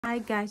Hi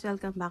guys,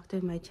 welcome back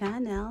to my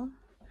channel.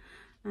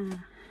 Uh,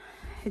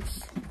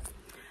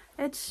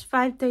 it's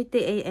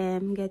 5:30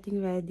 a.m.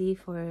 getting ready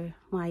for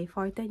my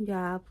part-time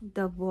job,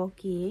 the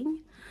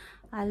walking.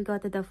 I'll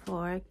go to the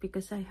fork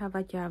because I have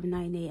a job 9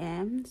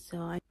 a.m.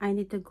 So I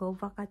need to go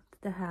back at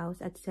the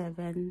house at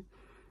 7:15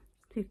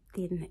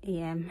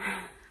 a.m.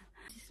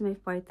 This is my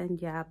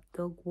part-time job,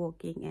 dog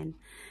walking and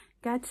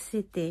cat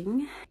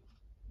sitting.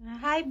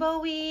 Hi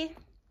Bowie!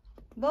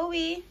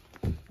 Bowie!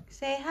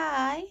 Say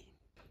hi!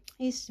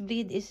 His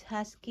breed is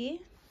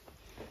husky.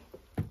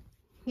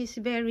 He's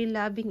very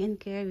loving and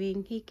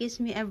caring. He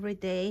kisses me every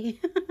day.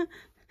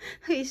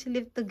 We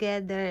sleep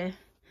together.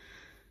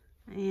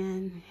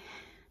 And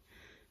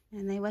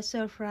I was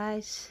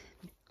surprised.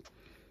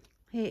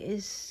 He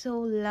is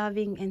so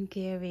loving and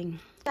caring.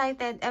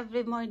 Excited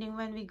every morning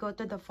when we go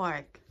to the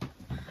park.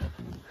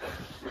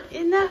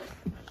 Enough!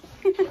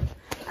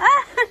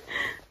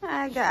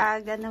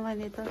 Aga-aga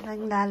naman ito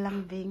ng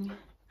lalambing.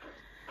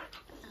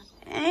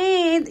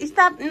 Hey,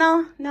 stop!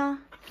 No, no.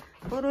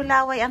 Puro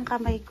laway ang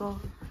kamay ko.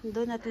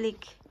 Do not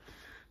leak.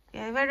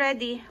 Okay, we're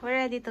ready. We're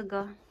ready to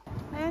go.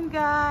 And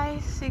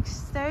guys,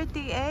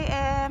 6:30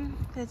 a.m.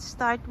 Let's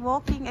start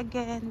walking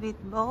again with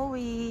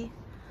Bowie.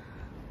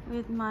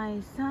 With my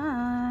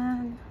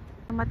son.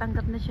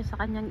 Matanggap na siya sa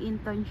kanyang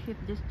internship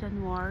this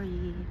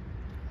January.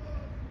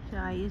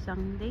 Siya ay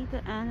isang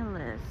data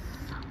analyst.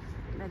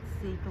 Let's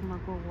see kung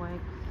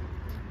mag-work.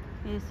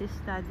 He's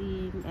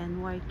studying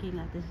and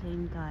working at the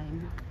same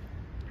time.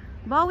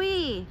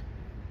 Bowie!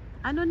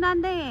 Ano na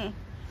ne?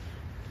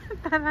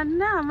 Tara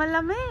na,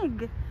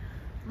 malamig!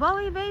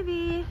 Bowie,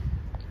 baby!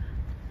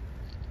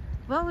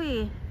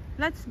 Bowie,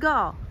 let's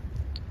go!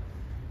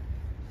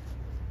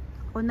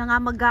 Ako na nga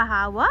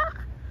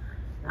maghahawak?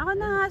 Ako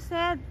na nga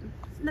said,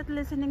 it's not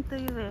listening to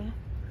you eh.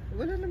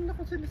 Wala naman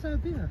ako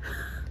sinasabi ah.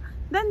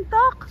 Then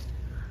talk!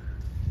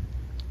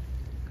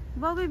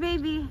 Bowie,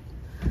 baby!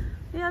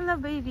 Yalla,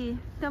 baby!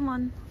 Come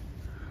on!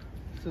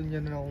 So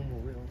yan na ako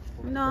umuwi.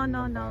 No,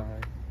 no, no.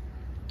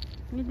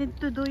 You need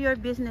to do your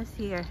business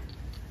here.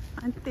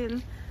 Until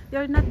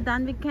you're not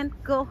done, we can't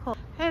go home.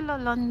 Hello,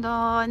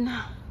 London.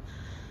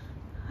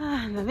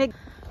 Ah, lamig.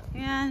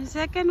 Yan,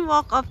 second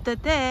walk of the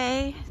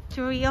day.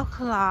 3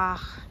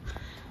 o'clock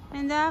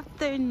in the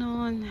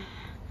afternoon.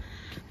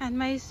 And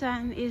my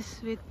son is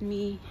with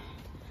me.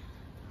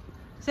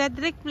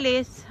 Cedric,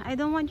 please. I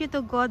don't want you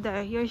to go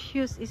there. Your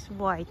shoes is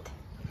white.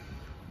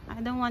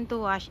 I don't want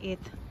to wash it.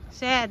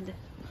 Ced.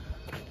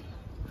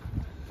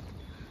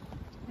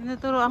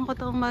 Tinuturuan ko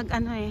itong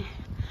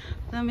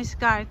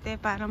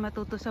lumiskarte para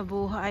matuto sa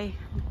buhay.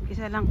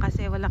 Isa lang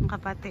kasi walang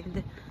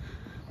kapatid.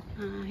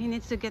 He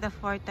needs to get a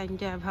part-time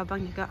job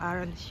habang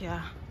nag-aaral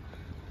siya.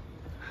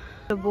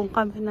 Lubong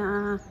kami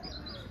na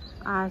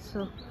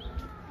aso.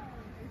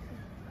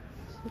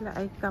 Sila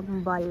ay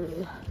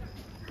kambal.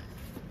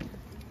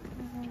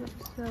 Oh,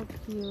 that's so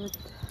cute.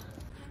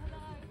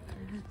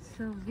 That's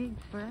so big,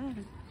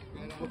 friend.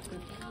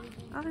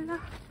 Oh, no.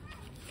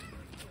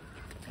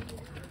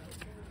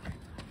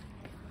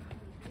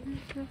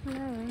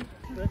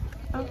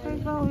 Okay,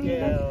 Bowie,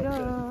 let's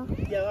go.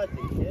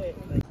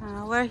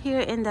 We're here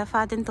in the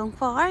Paddington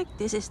Park.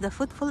 This is the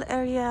football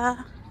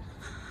area.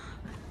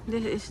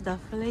 This is the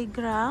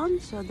playground,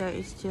 so there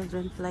is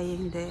children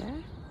playing there.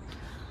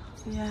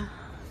 Yeah,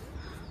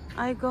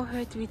 I go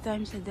here 3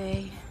 times a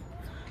day,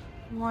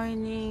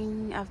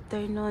 morning,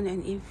 afternoon,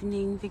 and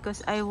evening,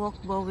 because I walk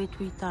Bowie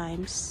 3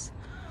 times.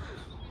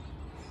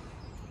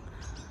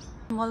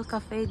 Small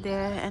cafe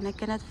there, and I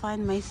cannot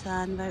find my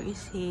son. Where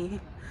is he?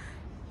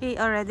 He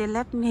already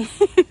left me.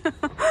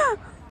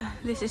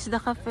 This is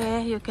the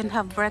cafe. You can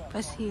have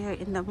breakfast here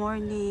in the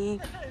morning.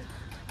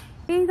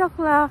 8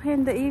 o'clock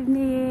in the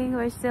evening.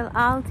 We're still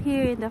out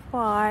here in the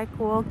park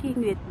walking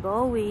with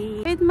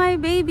Bowie. With my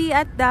baby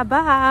at the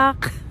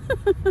back.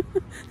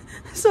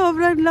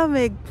 Sobrang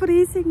lamig.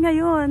 Freezing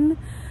ngayon.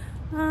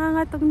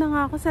 Ngatog na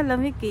nga ako sa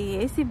lamig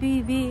eh. Si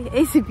Bibi.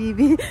 Si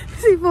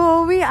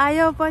Bowie.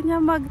 Ayaw pa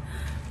niya mag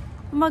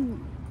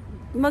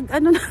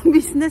ano ng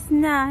business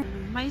niya.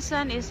 My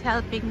son is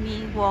helping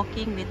me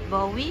walking with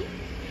Bowie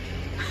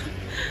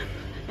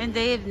in the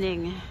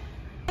evening.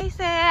 I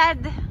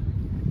said,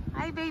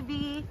 hi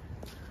baby.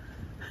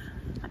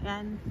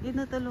 Ayan,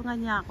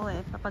 tinutulungan niya ako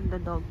eh kapag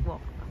the dog walk.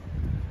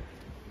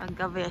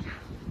 Paggabi.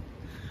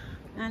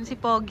 Ayan si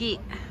Pogi.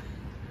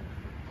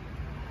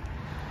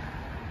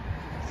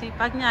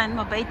 Sipag niyan,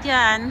 mabait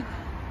yan.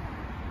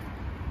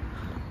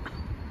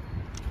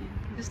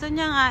 Gusto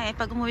niya nga eh,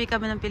 pag umuwi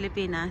kami ng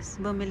Pilipinas,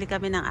 bumili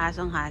kami ng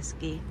asong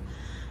husky.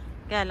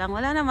 Kaya lang,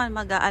 wala naman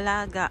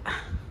mag-aalaga.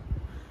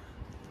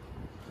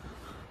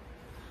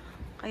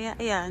 Kaya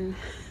ayan,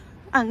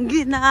 ang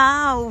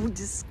ginaw.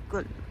 Diyos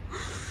ko.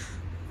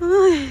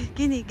 Ay,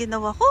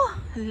 giniginaw ako.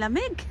 Ang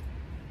lamig.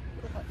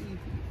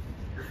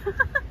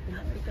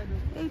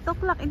 8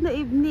 o'clock in the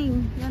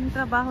evening. Yan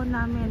trabaho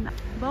namin.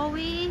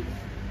 Bowie,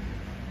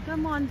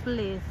 come on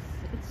please.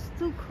 It's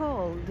too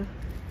cold.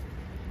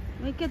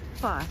 Make it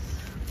fast.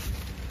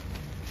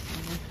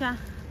 Siya.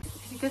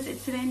 Because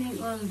it's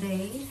raining all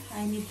day,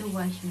 I need to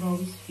wash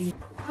Bowie's feet.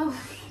 Oh,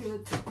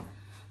 shoot.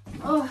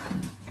 Oh.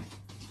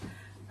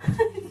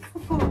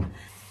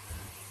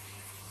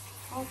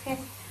 Okay.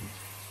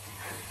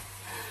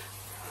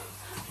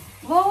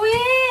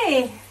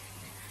 Bowie!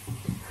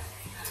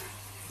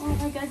 Oh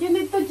my God, you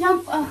need to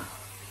jump.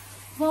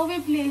 Bowie,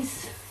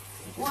 please.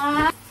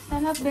 Wow.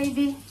 Stand up,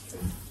 baby.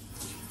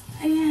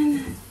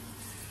 Ayan.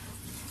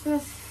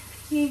 Because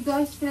he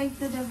goes straight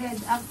to the bed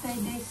after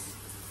this.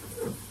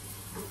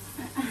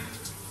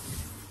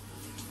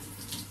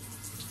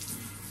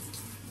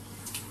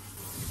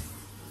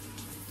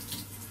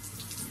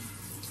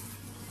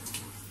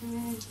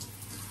 Ayan.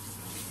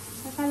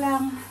 Saka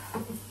lang.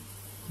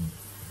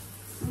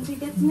 Ang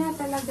bigat niya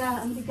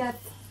talaga. Ang bigat.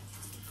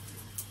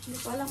 Hindi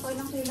ko alam kung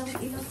ilang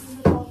kilo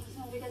to.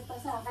 Ang bigat pa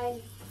sa akin.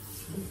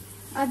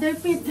 Other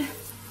feet.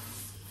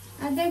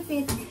 Other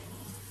feet.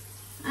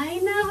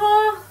 Ay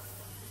nako.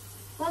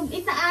 Huwag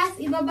itaas.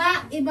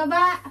 Ibaba.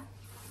 Ibaba.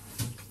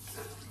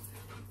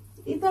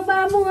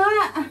 Ibaba mo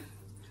nga.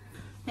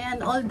 Ayan.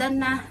 All done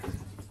na.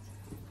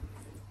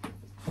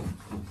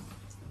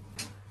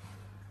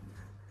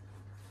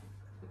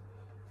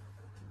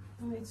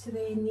 Oh, it's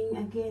raining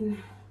again.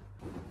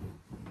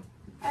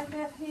 I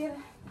left here.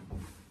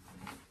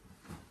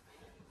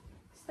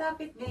 Stop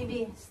it,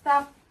 baby.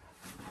 Stop.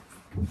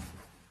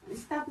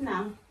 Stop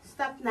now.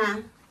 Stop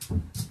na.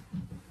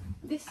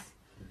 This.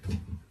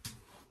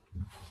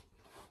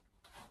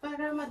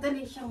 Para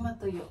madali siyang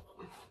matuyo.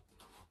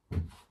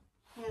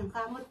 Ayan,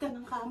 kamot ka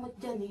ng kamot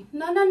dyan eh.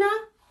 No, no, no.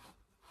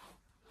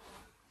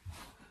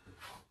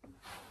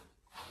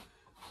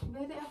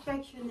 Very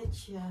affectionate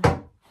siya.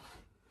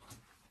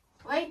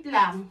 Wait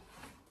lang.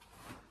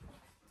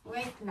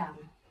 Wait lang.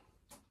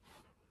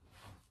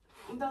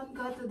 Don't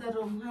go to the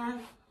room, ha?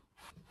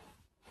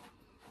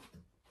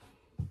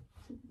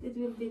 It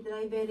will be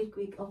dry very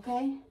quick,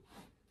 okay?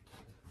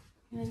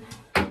 And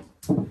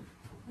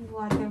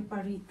water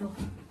pa rito.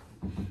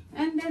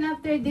 And then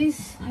after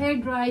this hair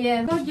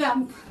dryer, go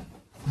jump.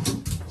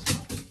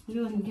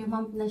 Yun,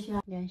 jump na siya.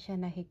 Yan siya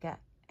nahiga.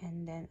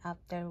 And then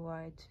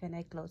afterwards, when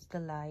I close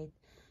the light,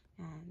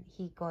 and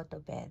he go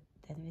to bed.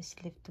 Then we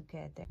sleep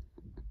together.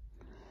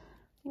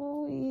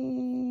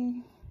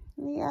 Uy,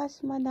 may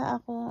asthma na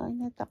ako.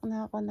 Inatak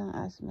na ako ng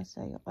asthma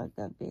sa'yo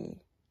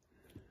kagabi.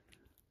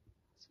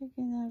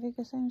 Sige na,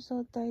 because I'm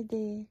so tired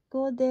eh.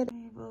 Go there.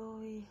 Hey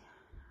boy,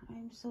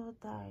 I'm so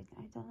tired.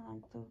 I don't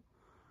want to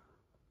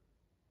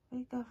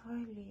wake up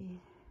early.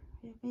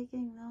 You're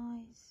making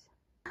noise.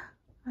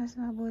 Mas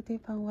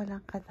mabuti pang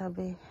walang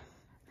katabi.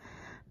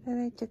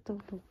 Diretso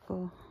tulog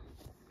ko.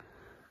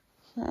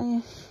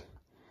 Siya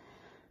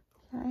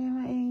ay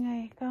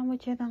maingay. Kamot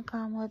siya ng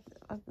kamot.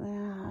 Pag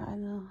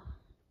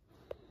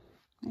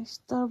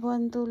istorbo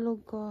ang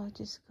tulog ko.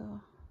 Diyos ko.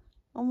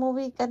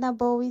 Umuwi ka na,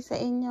 Bowie, sa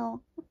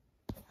inyo.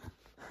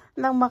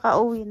 Nang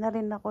makauwi na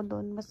rin ako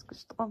doon. Mas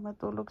gusto ko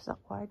matulog sa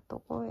kwarto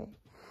ko eh.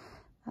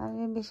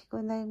 Miss ko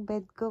na yung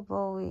bed ko,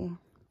 Bowie.